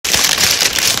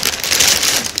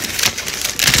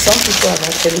Some people have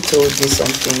actually told me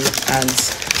something, and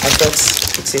I thought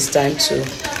it is time to,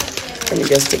 let me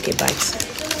just take a bite.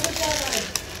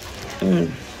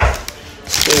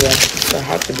 So yeah, I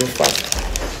have to be fast.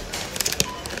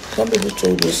 Some people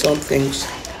told me some things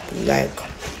like,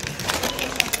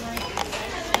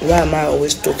 why am I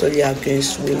always totally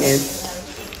against women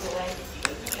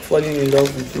falling in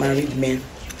love with married men?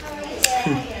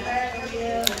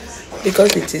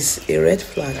 Because it is a red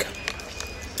flag,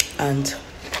 and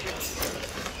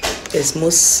there's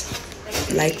most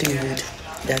likelihood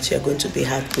that you are going to be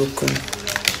heartbroken,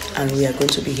 and we are going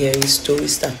to be hearing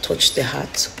stories that touch the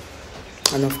heart,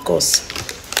 and of course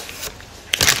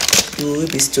you will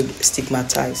be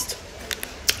stigmatized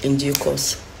in due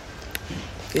course.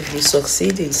 If you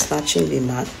succeed in snatching the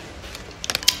man,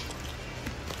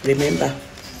 remember,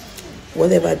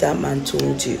 whatever that man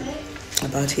told you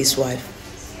about his wife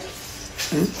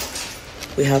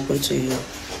will happen to you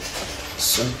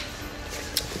soon.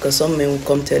 Because some men will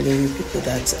come telling you people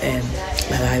that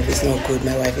my wife is not good,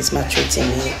 my wife is maltreating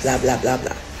me, blah, blah, blah,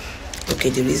 blah. Okay,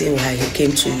 the reason why he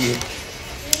came to you,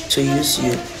 to use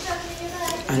you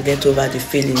and get over the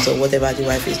feelings of whatever the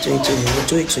wife is doing to you, will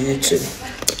do it to you too.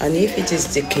 And if it is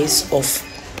the case of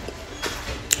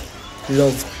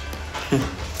love,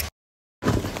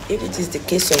 if it is the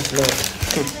case of love,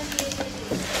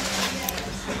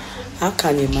 how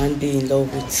can a man be in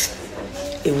love with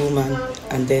a woman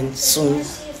and then soon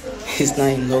he's not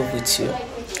in love with you?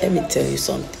 Let me tell you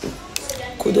something.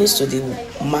 Kudos to the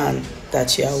man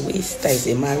that you are with, that is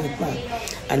a married man,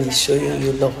 and he's showing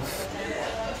you love.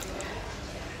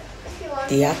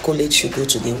 The accolade should go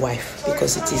to the wife,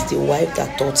 because it is the wife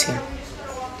that taught him.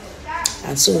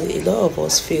 And so a lot of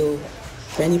us feel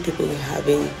many people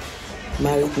having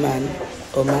married man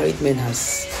or married men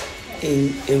has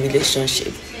in a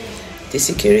relationship, the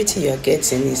security you are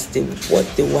getting is what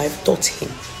the wife taught him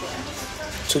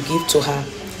to give to her,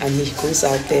 and he goes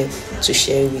out there to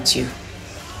share with you.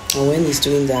 And when he's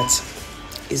doing that,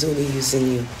 he's only using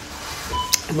you.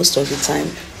 Most of the time,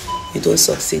 you don't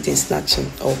succeed in snatching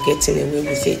or getting away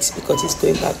with it because he's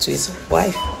going back to his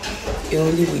wife. He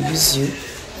only will use you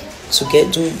to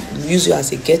use you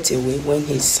as a getaway when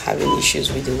he's having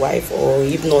issues with the wife, or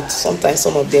if not, sometimes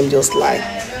some of them just lie,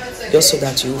 just so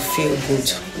that you feel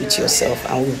good with yourself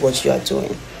and with what you are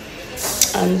doing.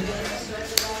 And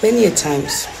many a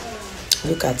times,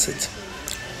 look at it,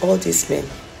 all these men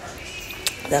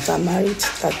that are married,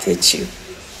 that date you,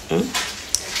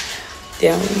 they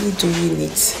are only doing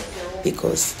it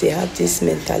because they have this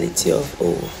mentality of,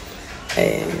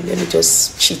 let me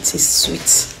just cheat, is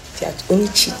sweet. They are only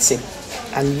cheating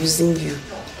and using you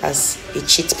as a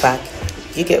cheat bag.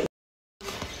 You get?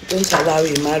 Don't allow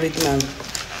a married man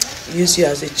use you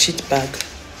as a cheat bag.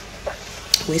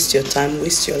 Waste your time,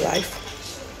 waste your life.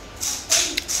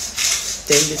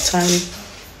 Then the time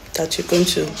that you're going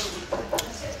to,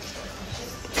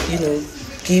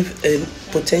 give a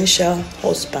potential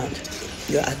husband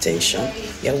your attention,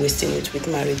 you're wasting it with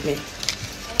married men.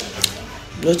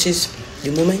 Notice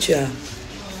the moment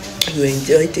you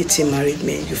enjoy dating married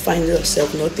men, you find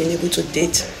yourself not being able to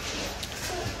date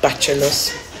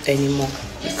bachelors anymore,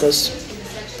 because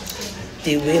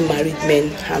the way married men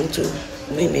handle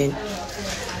women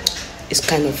is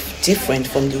kind of different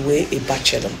from the way a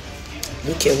bachelor.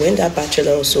 Look here, when that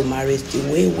bachelor also marries,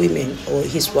 the way women or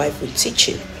his wife will teach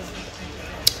him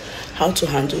how to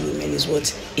handle women is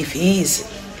what, if he is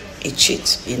a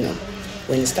cheat,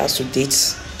 when he starts to date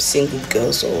single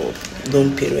girls or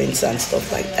lone parents and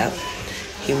stuff like that,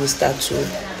 he will start to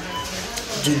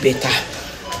do better.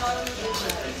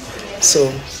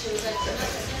 So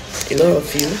a lot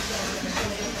of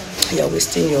you are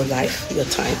wasting your life, your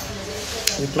time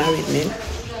with married men.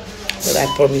 But I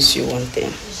promise you one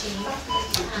thing,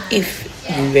 if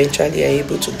you eventually are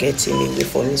able to get him away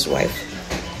from his wife,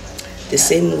 the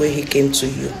same way he came to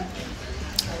you,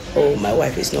 oh, my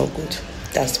wife is not good,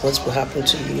 that's what will happen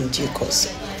to you in due course.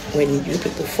 When you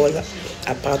people fall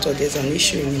apart or there's an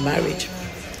issue in the marriage,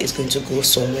 it's going to go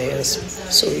somewhere else.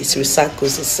 So it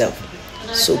recycles itself.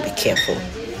 So be careful.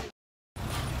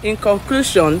 In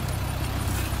conclusion,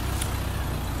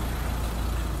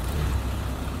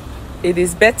 it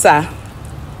is better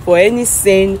for any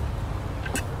sane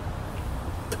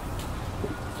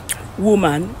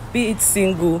woman, be it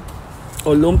single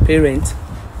or lone parent,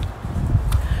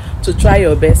 to try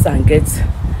your best and get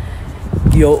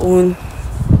your own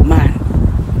man.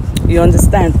 You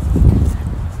understand?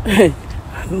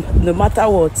 No matter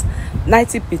what,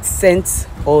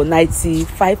 90% or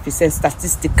 95%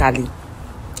 statistically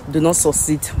do not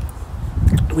succeed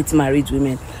with married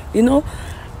women.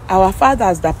 Our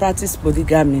fathers that practice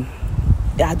polygamy,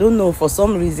 I don't know, for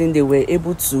some reason they were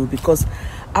able to, because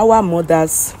our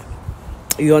mothers,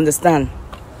 you understand,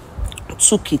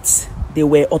 took it. They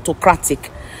were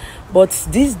autocratic. But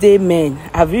these day men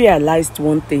have realized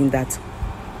one thing, that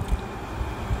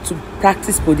to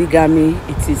practice polygamy,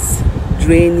 it is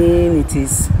draining, it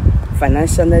is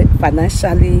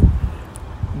financially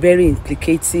very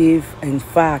implicative. In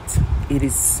fact, it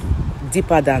is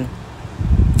deeper than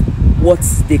what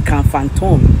they can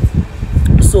fathom.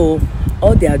 So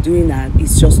all they are doing now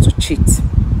is just to cheat.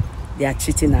 They are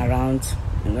cheating around.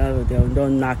 You know, they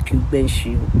don't knock you, bench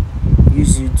you,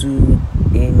 use you do,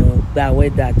 you know, bad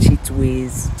weather, cheat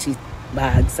ways, cheat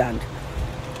bags, and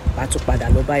or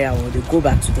they go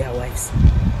back to their wives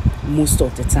most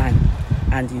of the time.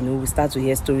 And you know, we start to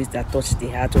hear stories that touch the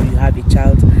heart, or you have a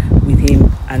child with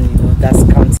him, and you know, that's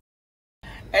counting.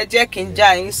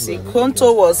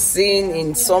 Konto was seen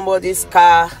in somebody's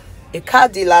car, a car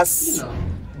dealer's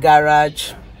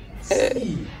garage.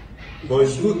 But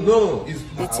it's good. No, it's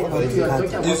good.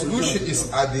 She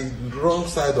is at the wrong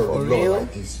side of the law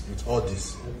like this, with all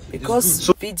this. Because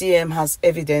VDM has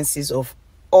evidences of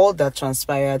all that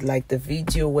transpired, like the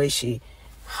video where she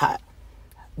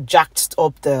jacked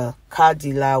up the car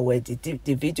dealer, where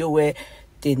the video where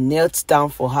they knelt down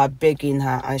for her, begging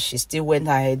her, and she still went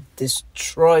ahead,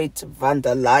 destroyed,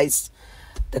 vandalized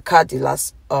the car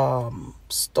dealer's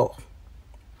store.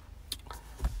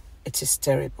 It is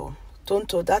terrible.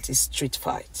 Tonto, that is street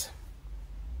fight.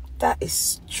 That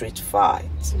is street fight.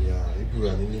 Yeah,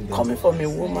 coming from a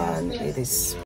woman, it is